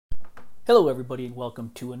Hello, everybody, and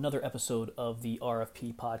welcome to another episode of the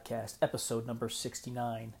RFP Podcast, episode number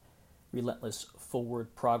 69, Relentless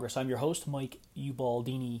Forward Progress. I'm your host, Mike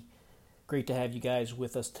Ubaldini. Great to have you guys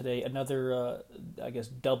with us today. Another,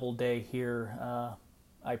 double day here.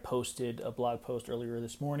 I posted a blog post earlier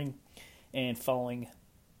this morning, and following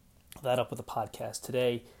that up with a podcast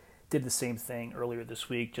today, did the same thing earlier this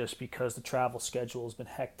week just because the travel schedule has been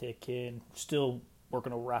hectic and still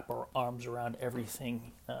working to wrap our arms around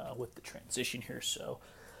everything with the transition here. So,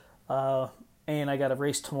 and I got a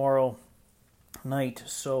race tomorrow night,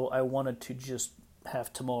 so I wanted to just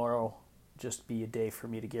have tomorrow just be a day for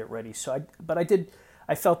me to get ready. So,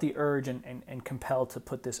 I felt the urge and compelled to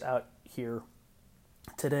put this out here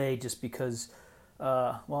today just because,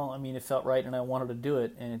 it felt right and I wanted to do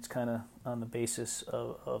it, and it's kind of on the basis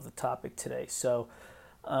of the topic today. So,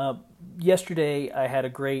 yesterday I had a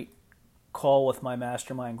great call with my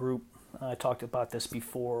mastermind group. I talked about this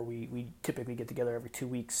before. We typically get together every 2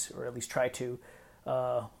 weeks, or at least try to,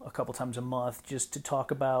 a couple times a month, just to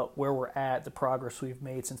talk about where we're at, the progress we've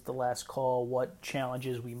made since the last call, what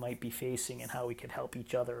challenges we might be facing, and how we could help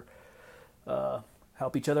each other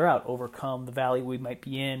out, overcome the valley we might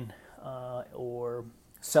be in, or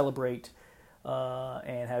celebrate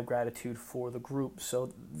and have gratitude for the group.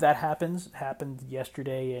 So that happened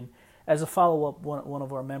yesterday, and as a follow-up, one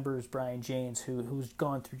of our members, Brian James, who's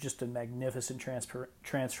gone through just a magnificent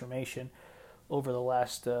transformation over the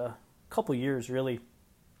last couple years, really,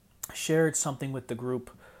 shared something with the group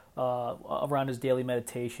around his daily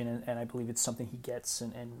meditation, and I believe it's something he gets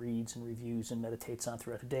and reads and reviews and meditates on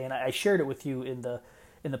throughout the day. And I shared it with you in the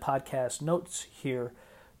podcast notes here,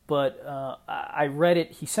 but I read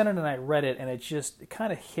it. He sent it, and I read it, and it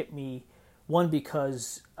kind of hit me. One,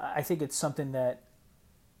 because I think it's something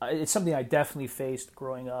I definitely faced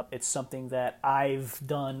growing up. It's something that I've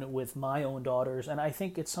done with my own daughters, and I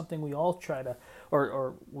think it's something we all try to,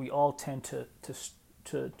 or we all tend to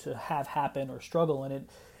have happen or struggle. And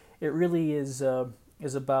it really is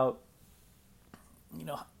about,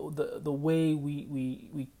 the way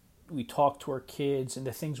we talk to our kids and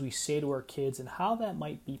the things we say to our kids and how that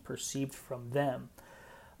might be perceived from them.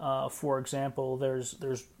 For example, there's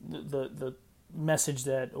the message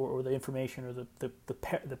that, or the information, or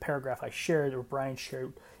the paragraph I shared, or Brian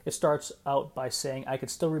shared, it starts out by saying, "I could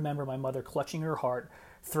still remember my mother clutching her heart,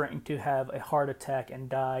 threatening to have a heart attack and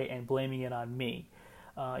die, and blaming it on me."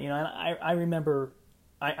 And I remember,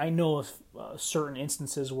 I know of certain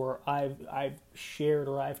instances where I've shared,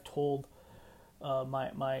 or I've told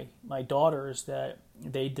my daughters that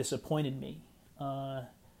they disappointed me, and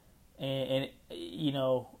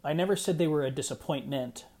I never said they were a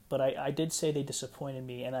disappointment. But I did say they disappointed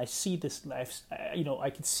me, and I see this. I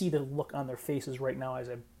can see the look on their faces right now as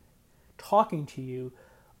I'm talking to you,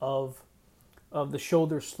 of the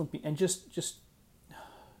shoulders slumping and just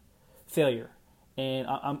failure. And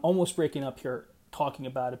I'm almost breaking up here talking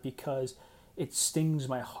about it because it stings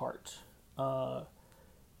my heart.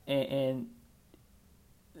 And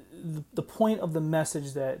the point of the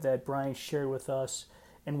message that Brian shared with us,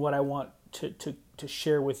 and what I want to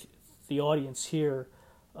share with the audience here,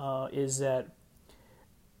 is that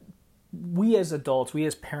we as adults, we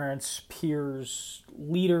as parents, peers,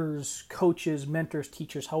 leaders, coaches, mentors,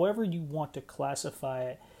 teachers, however you want to classify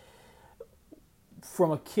it,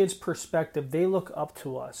 from a kid's perspective, they look up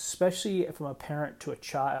to us, especially from a parent to a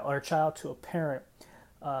child, or a child to a parent.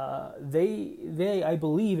 They, I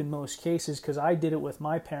believe in most cases, because I did it with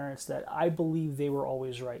my parents, that I believe they were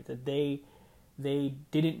always right, that they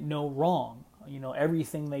didn't know wrong.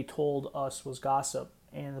 Everything they told us was gossip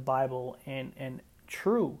and the Bible and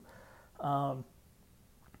true.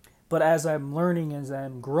 But as I'm learning, as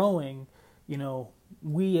I'm growing,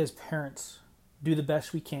 we as parents do the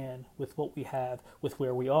best we can with what we have, with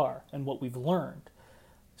where we are and what we've learned.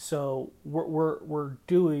 So we're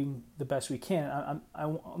doing the best we can.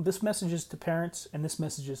 This message is to parents, and this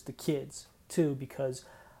message is to kids too, because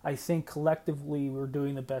I think collectively we're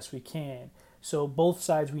doing the best we can. So both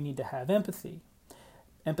sides, we need to have empathy.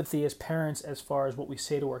 Empathy as parents, as far as what we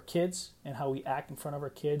say to our kids and how we act in front of our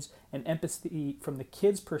kids, and empathy from the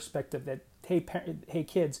kids' perspective that, hey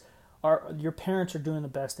kids, your parents are doing the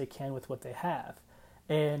best they can with what they have.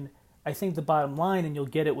 And I think the bottom line, and you'll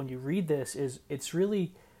get it when you read this, is it's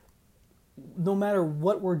really, no matter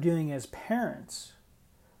what we're doing as parents,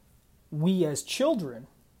 we as children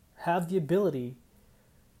have the ability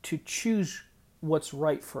to choose what's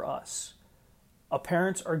right for us. Our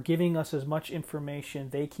parents are giving us as much information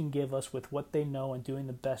they can give us with what they know and doing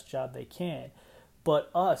the best job they can. But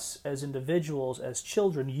us as individuals, as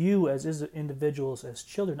children, you as individuals, as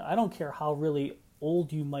children, I don't care how really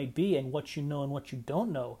old you might be and what you know and what you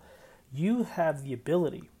don't know, You have the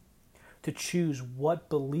ability to choose what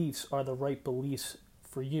beliefs are the right beliefs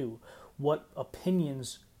for you, what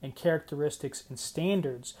opinions and characteristics and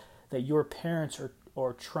standards that your parents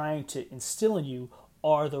are trying to instill in you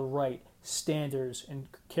are the right standards and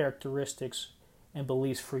characteristics and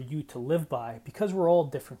beliefs for you to live by, because we're all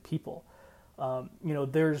different people.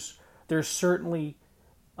 There's certainly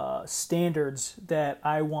standards that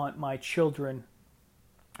I want my children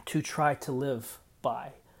to try to live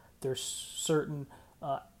by. There's certain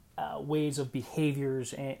ways of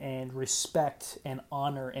behaviors and respect and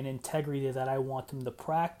honor and integrity that I want them to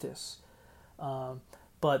practice.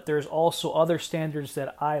 But there's also other standards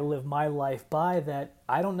that I live my life by that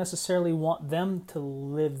I don't necessarily want them to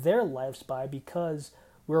live their lives by, because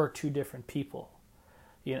we're two different people,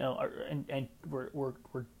 and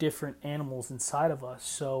we're different animals inside of us.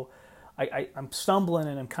 So I'm stumbling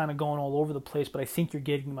and I'm kind of going all over the place, but I think you're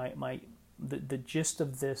getting the gist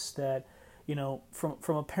of this, that,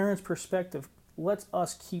 from a parent's perspective, let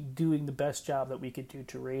us keep doing the best job that we could do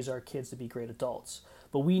to raise our kids to be great adults.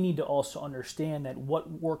 But we need to also understand that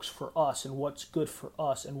what works for us and what's good for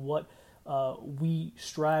us and what we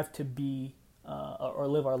strive to be or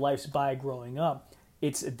live our lives by growing up,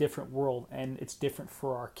 it's a different world and it's different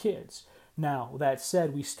for our kids. Now, that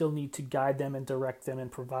said, we still need to guide them and direct them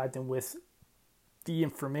and provide them with the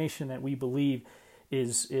information that we believe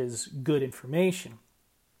is good information.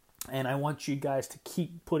 And I want you guys to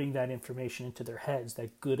keep putting that information into their heads,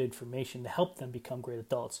 that good information, to help them become great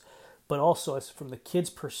adults. But also, as from the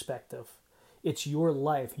kid's perspective, it's your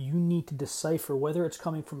life. You need to decipher whether it's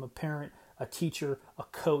coming from a parent, a teacher, a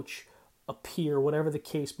coach, a peer, whatever the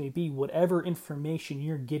case may be, whatever information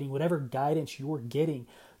you're getting, whatever guidance you're getting,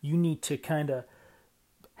 you need to kind of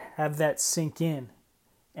have that sink in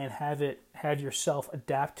and have yourself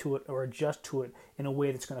adapt to it or adjust to it in a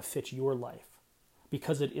way that's going to fit your life.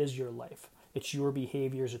 Because it is your life. It's your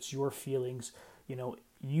behaviors, it's your feelings.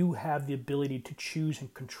 You have the ability to choose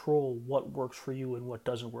and control what works for you and what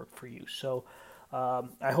doesn't work for you. So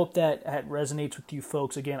I hope that resonates with you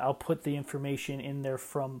folks. Again, I'll put the information in there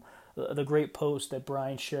from the great post that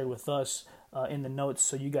Brian shared with us in the notes,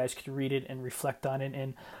 so you guys can read it and reflect on it.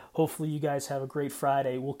 And hopefully you guys have a great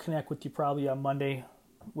Friday. We'll connect with you probably on Monday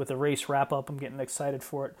with a race wrap-up. I'm getting excited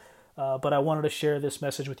for it. But I wanted to share this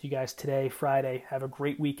message with you guys today, Friday. Have a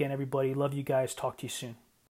great weekend, everybody. Love you guys. Talk to you soon.